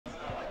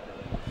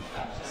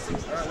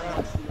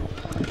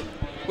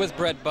with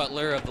Brett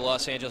Butler of the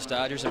Los Angeles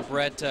Dodgers. And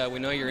Brett, we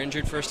know you're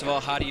injured. First of all,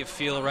 how do you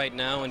feel right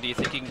now, and do you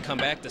think you can come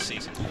back this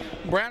season?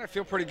 Brad, I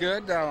feel pretty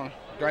good.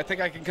 Do I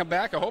think I can come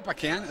back? I hope I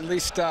can. At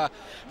least got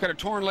a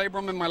torn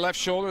labrum in my left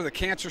shoulder. The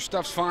cancer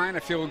stuff's fine. I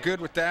feel good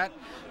with that.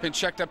 Been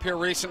checked up here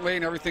recently,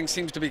 and everything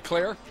seems to be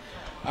clear.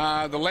 The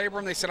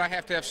labrum, they said I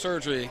have to have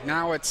surgery.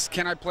 Now it's,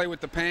 can I play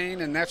with the pain?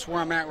 And that's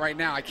where I'm at right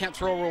now. I can't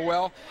throw real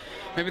well.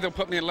 Maybe they'll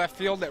put me in left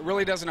field. That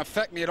really doesn't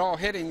affect me at all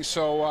hitting,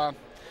 so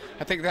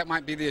I think that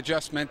might be the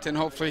adjustment, and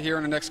hopefully here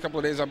in the next couple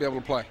of days I'll be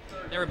able to play.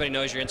 Everybody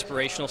knows your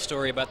inspirational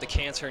story about the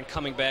cancer and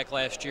coming back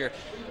last year.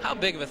 How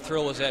big of a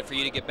thrill was that for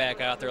you to get back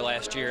out there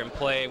last year and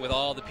play with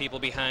all the people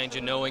behind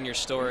you, knowing your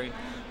story?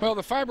 Well,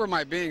 the fiber of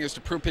my being is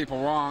to prove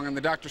people wrong, and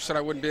the doctor said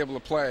I wouldn't be able to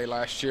play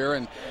last year,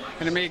 and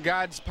to me,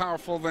 God's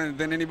powerful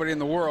than anybody in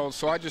the world,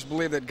 so I just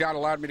believe that God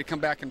allowed me to come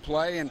back and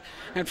play, and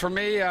for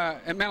me,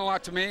 it meant a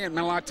lot to me, it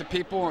meant a lot to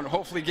people, and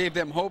hopefully gave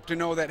them hope to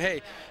know that,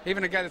 hey,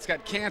 even a guy that's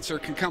got cancer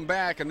can come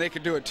back, and they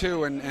could do it too,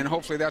 and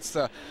hopefully that's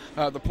the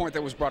point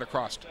that was brought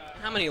across.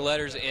 How many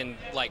letters and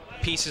like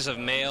pieces of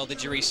mail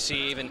did you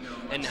receive,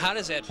 and how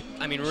does that,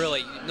 I mean,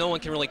 really, no one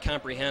can really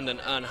comprehend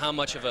on how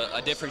much of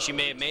a difference you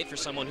may have made for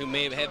someone who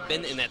may have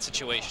been in that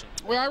situation?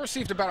 Well, I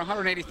received about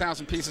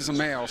 180,000 pieces of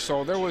mail,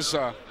 so there was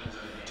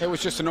it was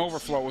just an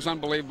overflow. It was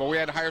unbelievable. We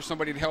had to hire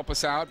somebody to help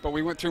us out, but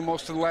we went through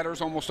most of the letters,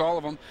 almost all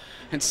of them,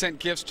 and sent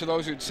gifts to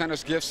those who'd sent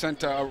us gifts,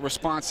 sent a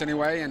response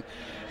anyway,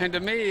 and to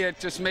me, it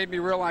just made me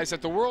realize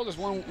that the world is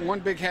one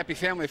big happy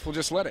family if we'll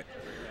just let it.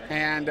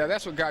 And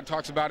that's what God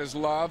talks about, is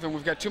love, and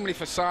we've got too many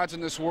facades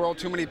in this world,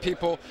 too many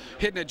people,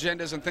 hidden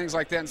agendas and things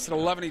like that, instead of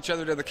loving each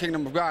other to the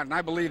kingdom of God, and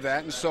I believe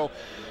that. And so,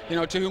 you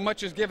know, to whom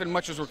much is given,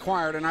 much is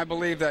required, and I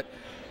believe that,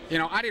 you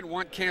know, I didn't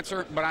want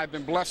cancer, but I've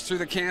been blessed through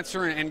the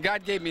cancer, and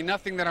God gave me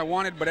nothing that I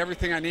wanted, but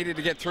everything I needed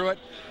to get through it,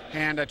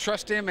 and I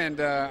trust Him,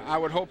 and I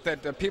would hope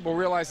that people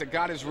realize that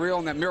God is real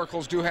and that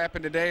miracles do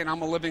happen today, and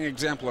I'm a living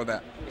example of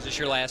that. Is this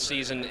your last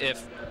season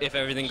if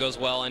everything goes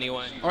well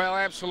anyway? Well,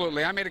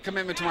 absolutely. I made a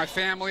commitment to my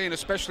family, and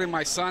especially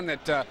my son,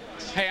 that,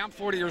 hey, I'm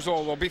 40 years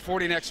old. We'll be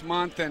 40 next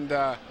month, and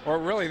or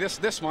really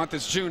this month.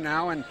 It's June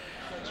now, and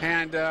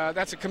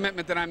that's a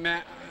commitment that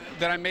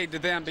I made to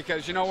them,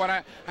 because you know what,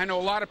 I know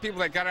a lot of people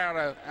that got out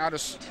of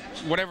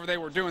whatever they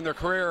were doing, their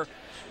career,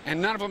 and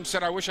none of them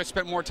said, I wish I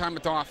spent more time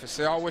at the office.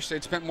 They all wish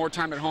they'd spent more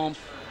time at home.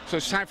 So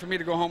it's time for me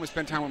to go home and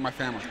spend time with my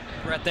family.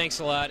 Brett, thanks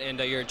a lot, and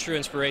you're a true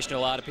inspiration to a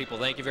lot of people.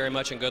 Thank you very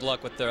much, and good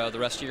luck with the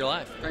rest of your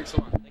life. Thanks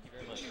a lot.